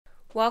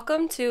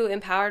Welcome to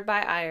Empowered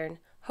by Iron,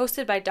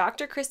 hosted by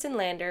Dr. Kristin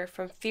Lander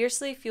from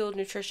Fiercely Fueled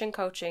Nutrition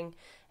Coaching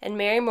and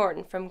Mary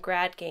Morton from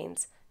Grad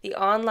Gains, the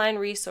online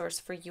resource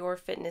for your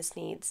fitness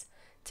needs.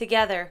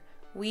 Together,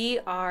 we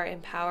are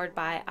empowered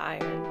by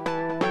iron.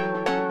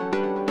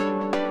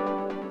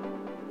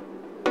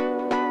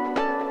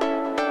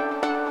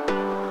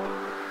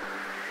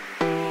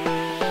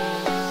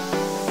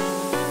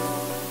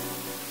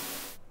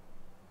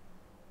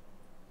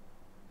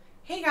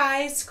 Hey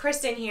guys,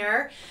 Kristin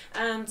here.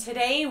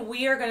 Today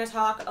we are going to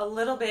talk a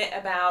little bit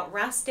about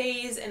rest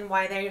days and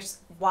why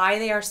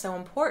they are so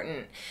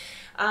important.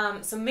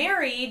 So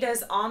Mary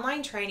does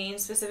online training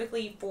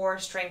specifically for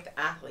strength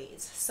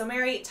athletes. So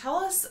Mary, tell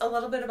us a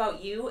little bit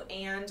about you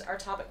and our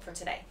topic for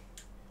today.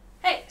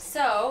 Hey,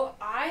 so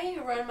I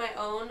run my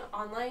own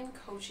online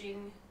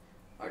coaching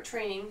or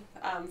training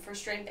for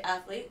strength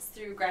athletes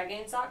through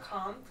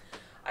gradgains.com.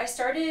 I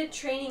started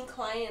training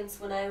clients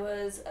when I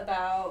was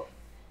about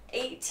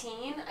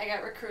 18. I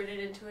got recruited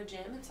into a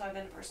gym, and so I've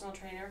been a personal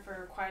trainer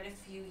for quite a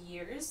few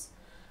years.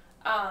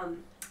 And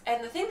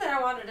the thing that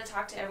I wanted to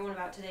talk to everyone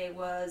about today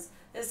was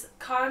this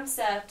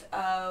concept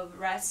of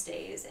rest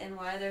days and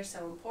why they're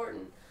so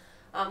important.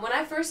 When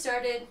I first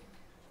started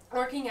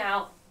working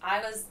out,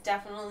 I was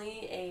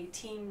definitely a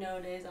team no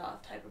days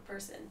off type of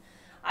person.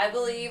 I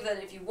believe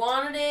that if you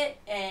wanted it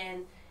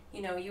and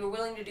you were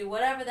willing to do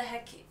whatever the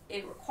heck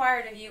it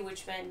required of you,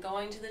 which meant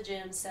going to the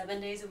gym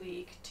 7 days a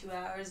week, 2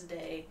 hours a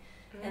day,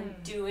 and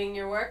doing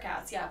your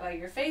workouts. Yeah, by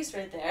your face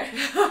right there.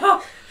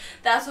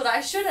 That's what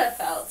I should have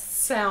felt.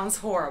 Sounds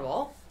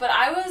horrible. But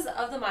I was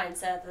of the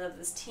mindset that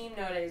this team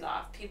no days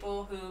off,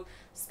 people who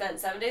spent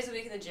 7 days a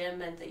week in the gym,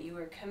 meant that you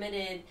were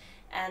committed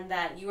and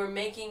that you were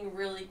making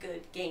really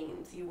good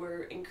gains. You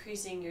were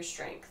increasing your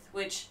strength,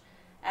 which,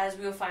 as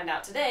we will find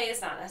out today,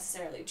 is not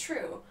necessarily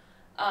true.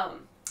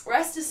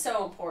 Rest is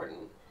so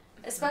important,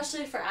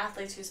 especially for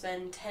athletes who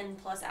spend 10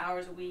 plus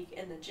hours a week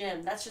in the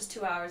gym. That's just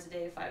 2 hours a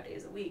day, 5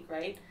 days a week,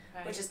 right?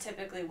 Which is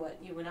typically what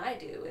you and I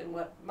do and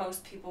what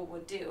most people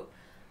would do.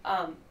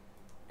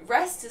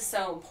 Rest is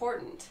so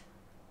important.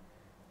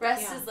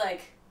 Rest is like,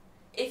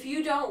 if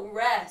you don't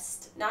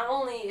rest, not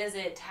only is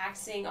it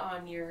taxing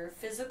on your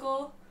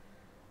physical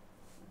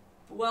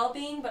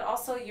well-being, but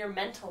also your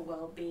mental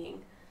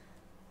well-being.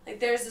 Like,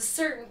 there's a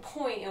certain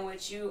point in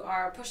which you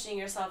are pushing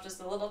yourself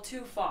just a little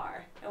too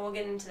far, and we'll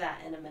get into that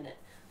in a minute.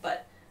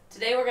 But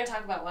today we're going to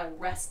talk about why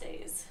rest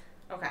days.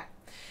 Okay.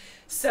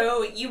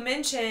 So you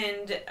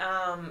mentioned,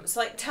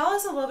 tell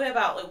us a little bit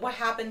about what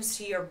happens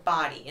to your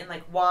body and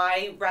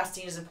why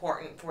resting is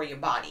important for your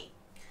body.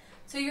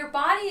 So your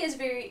body is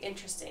very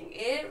interesting.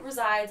 It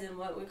resides in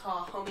what we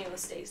call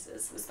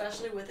homeostasis,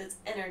 especially with its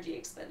energy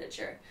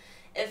expenditure.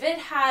 If it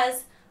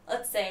has,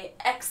 let's say,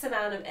 X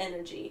amount of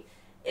energy,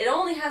 it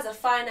only has a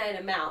finite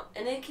amount,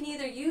 and it can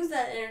either use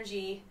that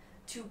energy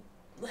to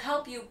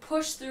help you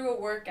push through a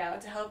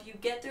workout, to help you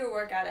get through a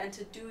workout and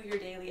to do your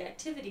daily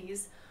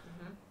activities,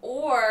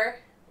 or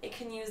it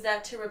can use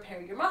that to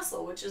repair your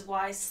muscle, which is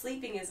why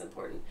sleeping is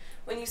important.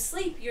 When you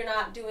sleep, you're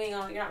not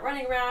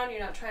running around, you're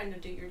not trying to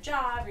do your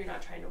job, you're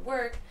not trying to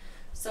work.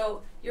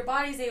 So your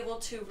body's able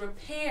to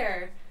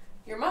repair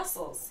your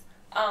muscles.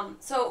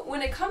 So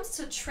when it comes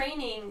to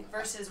training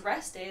versus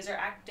rest days, or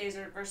act days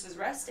versus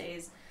rest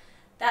days,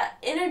 that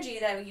energy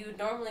that you would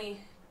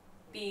normally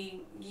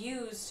be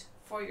used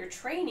for your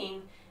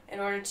training in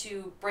order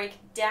to break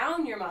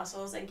down your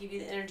muscles and give you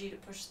the energy to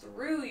push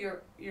through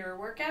your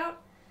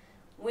workout,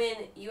 when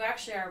you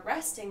actually are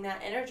resting, that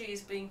energy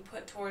is being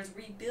put towards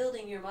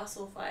rebuilding your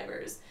muscle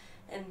fibers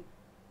and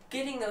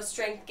getting those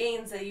strength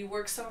gains that you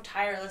work so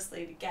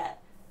tirelessly to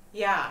get.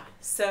 Yeah,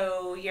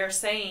 so you're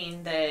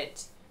saying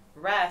that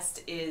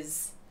rest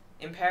is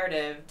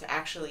imperative to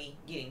actually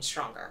getting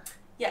stronger.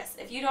 Yes,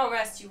 if you don't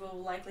rest, you will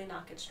likely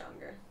not get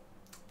stronger.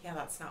 Yeah,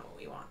 that's not what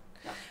we want.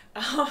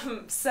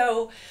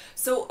 No.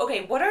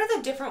 Okay, what are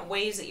the different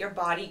ways that your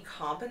body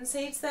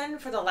compensates then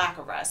for the lack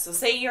of rest? So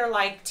say you're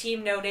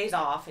team no days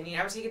off and you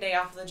never take a day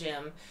off of the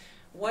gym.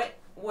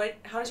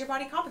 How does your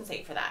body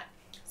compensate for that?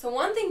 So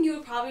one thing you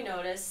would probably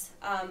notice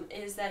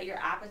is that your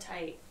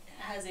appetite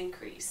has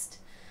increased.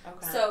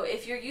 Okay. So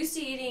if you're used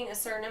to eating a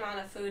certain amount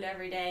of food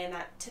every day, and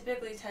that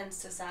typically tends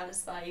to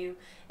satisfy you,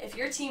 if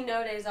your team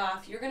no days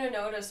off, you're going to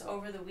notice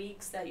over the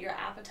weeks that your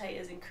appetite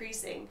is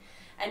increasing.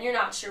 And you're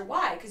not sure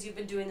why, because you've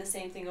been doing the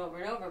same thing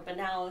over and over, but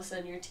now all of a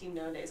sudden your team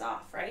no days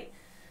off, right?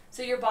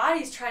 So your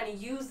body's trying to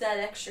use that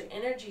extra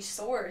energy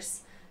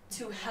source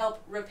to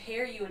help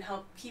repair you and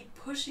help keep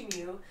pushing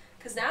you,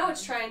 because now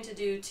it's trying to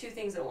do two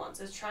things at once.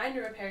 It's trying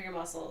to repair your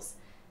muscles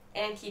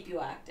and keep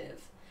you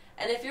active.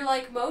 And if you're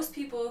like most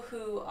people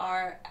who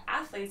are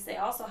athletes, they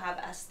also have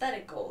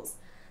aesthetic goals.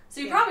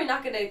 So you're probably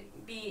not going to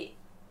be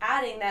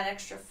adding that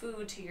extra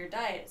food to your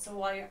diet. So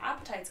while your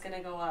appetite's going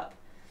to go up,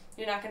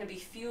 you're not going to be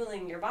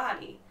fueling your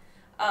body.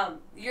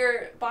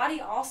 Your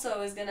body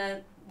also is going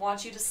to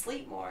want you to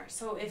sleep more.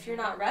 So if you're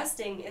not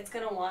resting, it's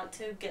going to want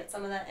to get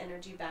some of that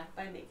energy back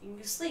by making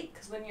you sleep.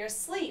 Because when you're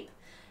asleep,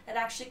 it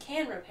actually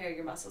can repair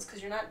your muscles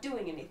because you're not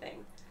doing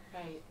anything.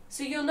 Right.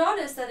 So you'll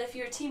notice that if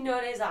your team no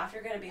days off,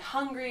 you're going to be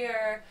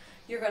hungrier,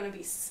 you're going to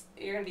be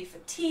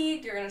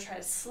fatigued, you're going to try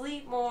to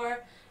sleep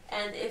more.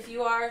 And if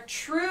you are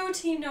true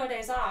team no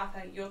days off,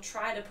 you'll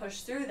try to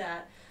push through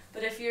that.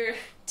 But if you're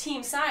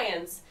team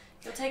science,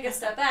 you'll take a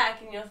step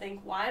back and you'll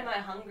think, why am I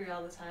hungry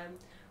all the time?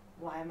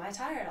 Why am I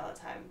tired all the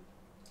time?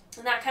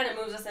 And that kind of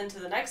moves us into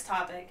the next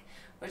topic,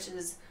 which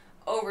is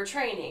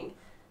overtraining.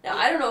 Now,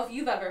 I don't know if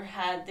you've ever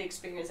had the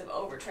experience of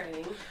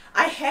overtraining.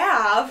 I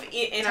have,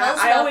 and Tell us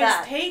I about always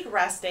that. take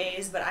rest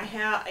days, but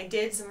I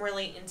did some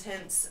really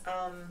intense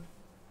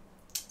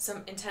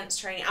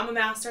training. I'm a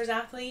master's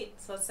athlete,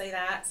 so let's say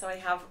that. So I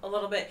have a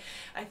little bit,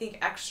 I think,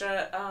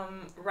 extra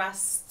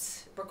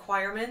rest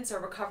requirements or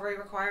recovery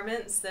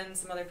requirements than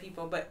some other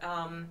people. But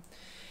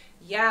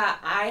yeah,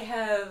 I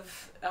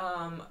have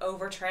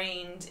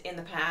overtrained in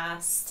the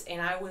past,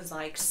 and I was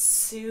like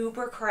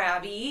super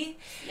crabby.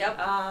 Yep.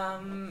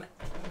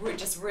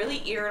 Just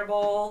really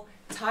irritable,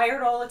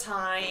 tired all the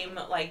time,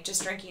 like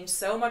just drinking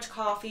so much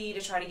coffee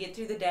to try to get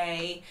through the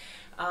day,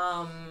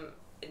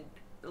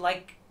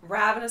 like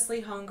ravenously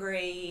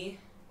hungry.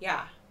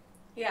 Yeah.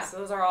 Yeah. So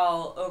those are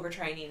all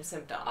overtraining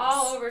symptoms.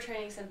 All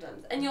overtraining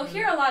symptoms. And you'll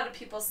hear a lot of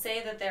people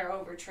say that they're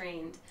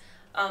overtrained.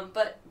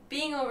 But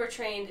being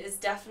overtrained is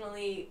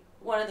definitely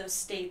one of those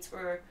states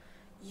where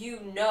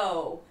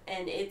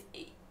and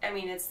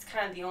it's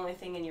kind of the only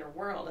thing in your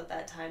world at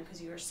that time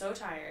because you are so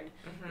tired,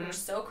 you're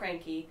so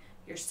cranky,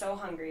 you're so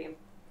hungry.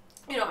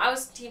 I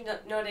was team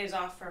no days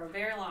off for a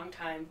very long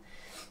time,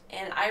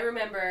 and I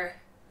remember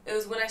it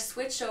was when I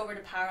switched over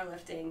to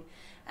powerlifting,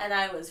 and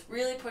I was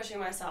really pushing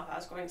myself. I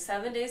was going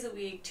 7 days a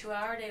week,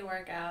 2-hour-day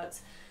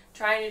workouts,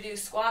 trying to do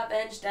squat,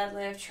 bench,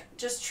 deadlift,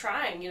 just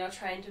trying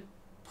to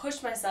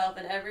push myself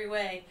in every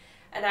way.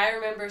 And I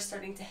remember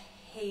starting to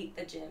hate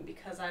the gym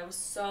because I was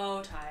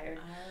so tired.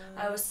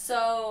 I was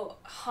so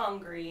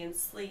hungry and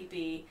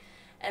sleepy.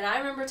 And I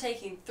remember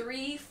taking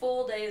 3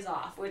 full days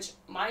off, which,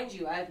 mind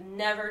you, I've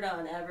never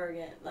done ever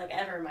again, like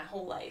ever in my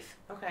whole life.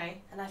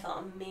 Okay. And I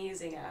felt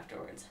amazing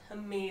afterwards.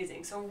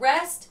 Amazing. So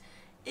rest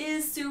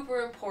is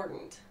super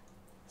important.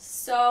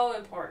 So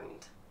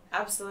important.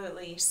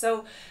 Absolutely.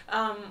 So,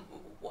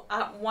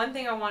 one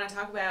thing I want to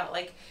talk about,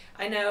 like,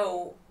 I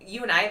know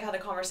you and I have had a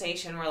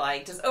conversation where,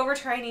 like, does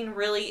overtraining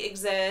really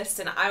exist?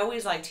 And I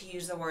always like to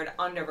use the word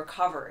under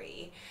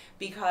recovery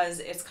because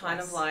it's kind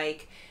of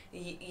like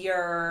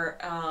your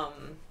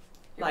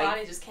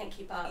body just can't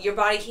keep up. Your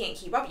body can't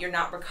keep up. You're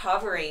not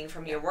recovering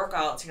from your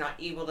workouts. You're not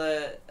able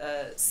to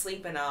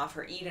sleep enough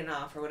or eat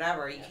enough or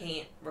whatever. You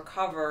can't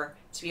recover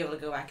to be able to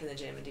go back in the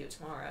gym and do it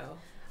tomorrow.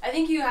 I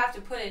think you have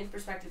to put it in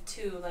perspective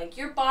too. Like,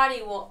 your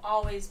body will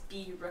always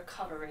be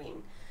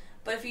recovering,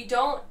 but if you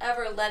don't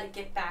ever let it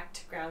get back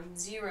to ground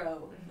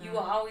zero, you will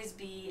always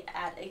be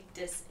at a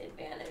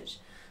disadvantage.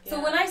 Yeah.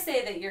 So when I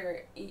say that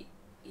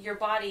your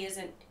body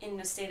isn't in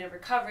a state of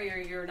recovery or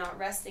you're not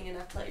resting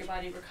enough to let your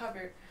body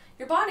recover,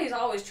 your body is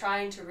always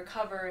trying to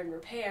recover and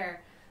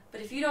repair.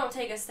 But if you don't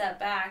take a step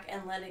back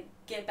and let it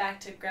get back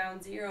to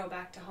ground zero,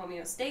 back to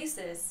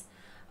homeostasis,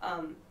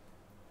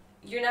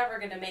 you're never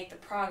going to make the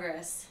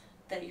progress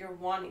that you're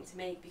wanting to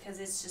make because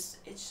it's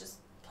just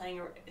playing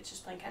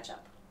catch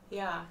up.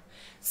 Yeah.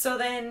 So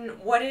then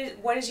what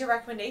is your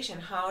recommendation?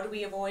 How do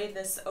we avoid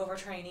this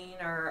overtraining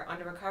or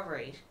under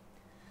recovery?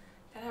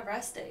 Gotta have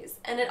rest days.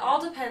 And it all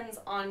depends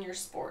on your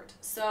sport.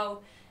 So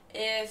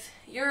if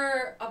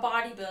you're a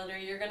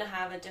bodybuilder, you're gonna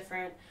have a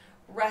different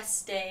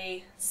rest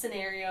day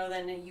scenario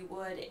than you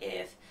would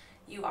if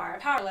you are a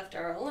powerlifter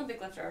or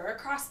Olympic lifter or a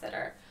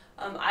CrossFitter.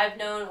 I've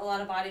known a lot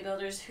of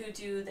bodybuilders who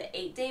do the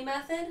 8-day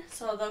method,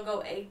 so they'll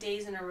go 8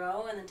 days in a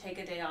row and then take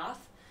a day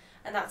off,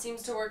 and that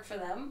seems to work for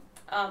them.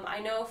 I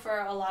know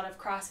for a lot of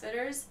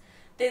CrossFitters,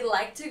 they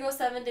like to go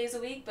 7 days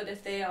a week, but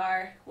if they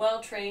are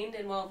well-trained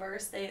and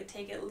well-versed, they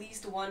take at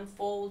least 1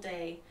 full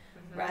day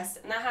rest,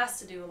 and that has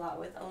to do a lot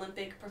with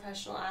Olympic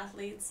professional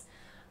athletes.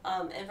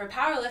 And for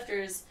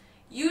powerlifters,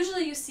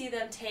 usually you see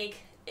them take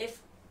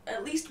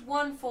at least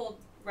 1 full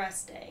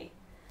rest day,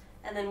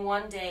 and then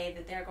 1 day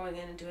that they're going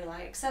in and doing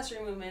like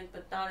accessory movement,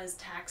 but not as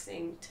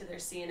taxing to their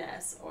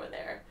CNS or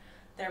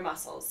their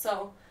muscles.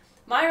 So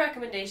my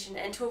recommendation,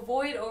 and to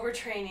avoid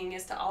overtraining,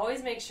 is to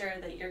always make sure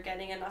that you're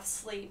getting enough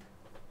sleep,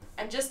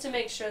 and just to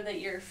make sure that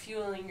you're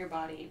fueling your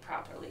body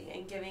properly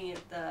and giving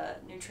it the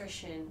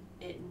nutrition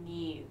it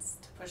needs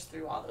to push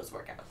through all those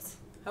workouts.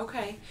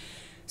 Okay.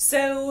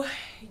 So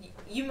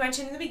you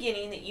mentioned in the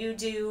beginning that you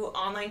do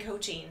online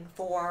coaching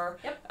for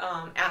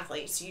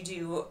athletes. You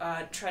do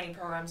training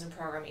programs and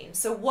programming.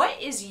 So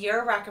what is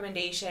your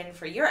recommendation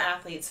for your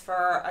athletes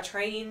for a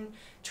training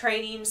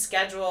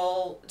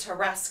schedule to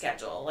rest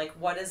schedule? Like,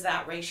 what does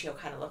that ratio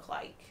kind of look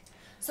like?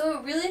 So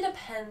it really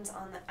depends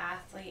on the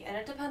athlete, and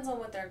it depends on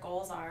what their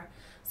goals are.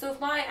 So if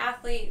my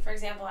athlete, for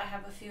example, I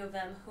have a few of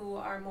them who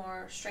are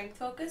more strength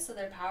focused, so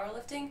they're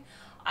powerlifting,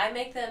 I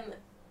make them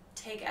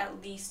take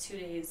at least 2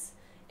 days,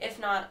 if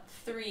not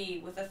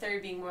 3, with the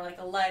third being more like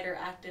a lighter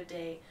active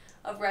day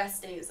of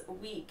rest days a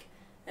week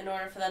in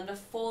order for them to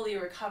fully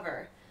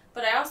recover.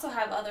 But I also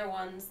have other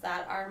ones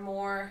that are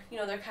more,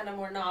 they're kind of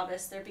more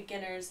novice, they're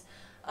beginners.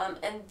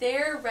 and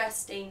their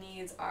rest day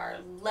needs are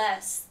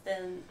less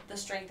than the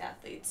strength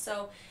athletes.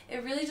 So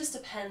it really just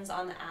depends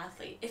on the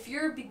athlete. If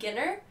you're a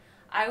beginner,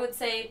 I would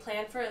say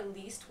plan for at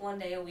least 1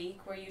 day a week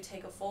where you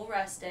take a full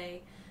rest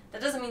day.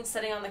 That doesn't mean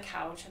sitting on the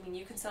couch. I mean,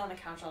 you can sit on the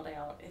couch all day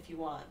out if you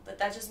want, but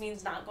that just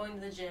means not going to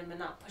the gym and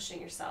not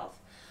pushing yourself.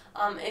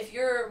 If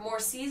you're a more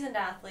seasoned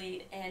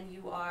athlete and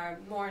you are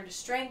more into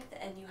strength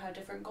and you have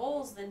different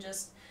goals than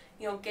just,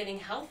 getting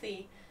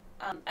healthy,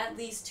 at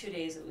least 2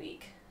 days a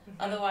week.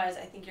 Otherwise,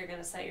 I think you're going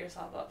to set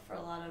yourself up for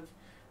a lot of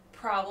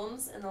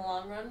problems in the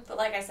long run. But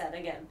like I said,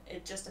 again,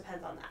 it just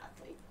depends on the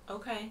athlete.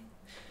 Okay.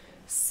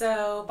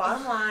 So,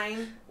 bottom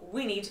line,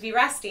 we need to be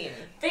resting.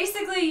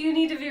 Basically, you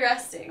need to be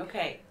resting.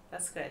 Okay,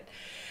 that's good.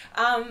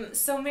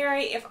 So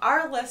Mary, if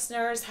our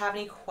listeners have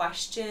any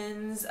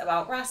questions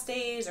about rest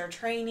days or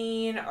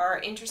training or are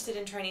interested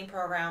in training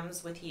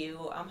programs with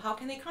you, how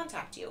can they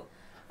contact you?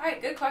 All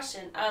right, good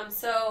question.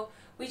 So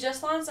we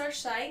just launched our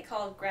site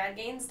called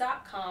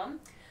gradgains.com.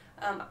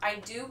 I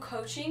do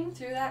coaching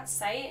through that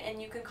site,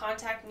 and you can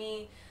contact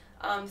me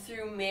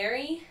through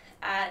Mary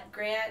at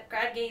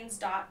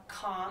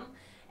gradgains.com.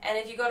 And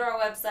if you go to our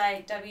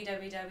website,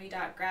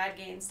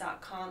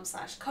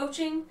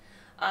 www.gradgains.com/coaching,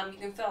 you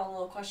can fill out a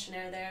little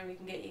questionnaire there and we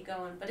can get you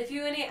going. But if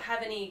you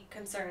have any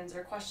concerns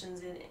or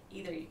questions in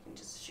either, you can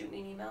just shoot me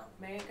an email,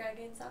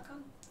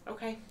 mary@gradgains.com.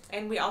 Okay.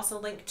 And we also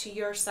link to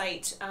your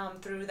site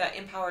through the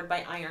Empowered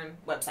by Iron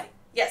website.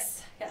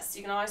 Yes.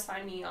 You can always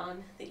find me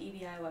on the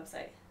EBI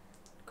website.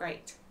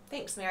 Great.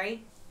 Thanks,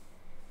 Mary.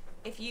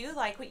 If you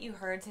like what you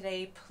heard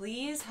today,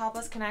 please help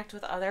us connect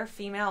with other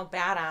female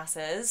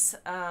badasses.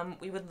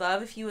 We would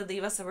love if you would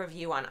leave us a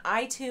review on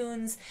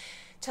iTunes.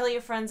 Tell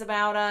your friends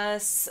about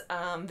us.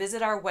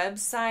 Visit our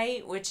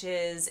website, which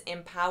is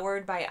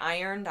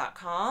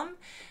empoweredbyiron.com.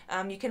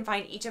 You can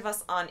find each of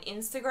us on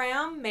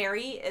Instagram.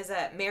 Mary is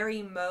at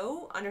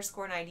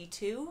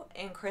MaryMo_92,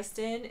 and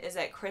Kristin is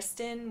at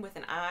Kristin with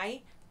an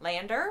I,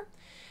 Lander.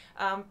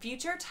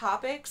 Future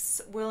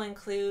topics will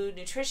include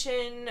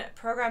nutrition,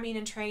 programming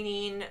and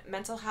training,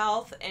 mental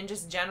health, and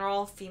just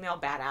general female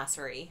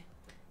badassery.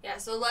 Yeah,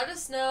 so let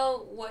us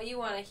know what you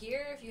want to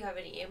hear. If you have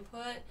any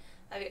input,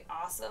 that'd be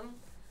awesome.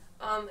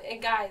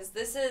 And guys,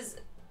 this is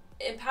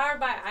Empowered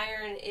by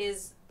Iron.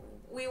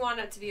 We want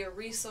it to be a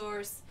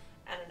resource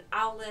and an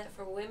outlet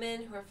for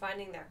women who are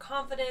finding their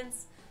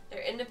confidence,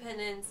 their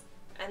independence,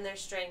 and their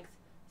strength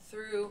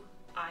through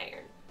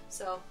iron.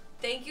 So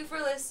thank you for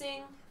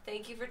listening.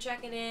 Thank you for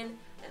checking in.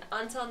 And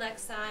until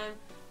next time,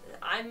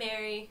 I'm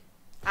Mary.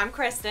 I'm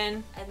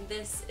Kristin. And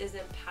this is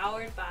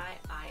Empowered by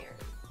Iron.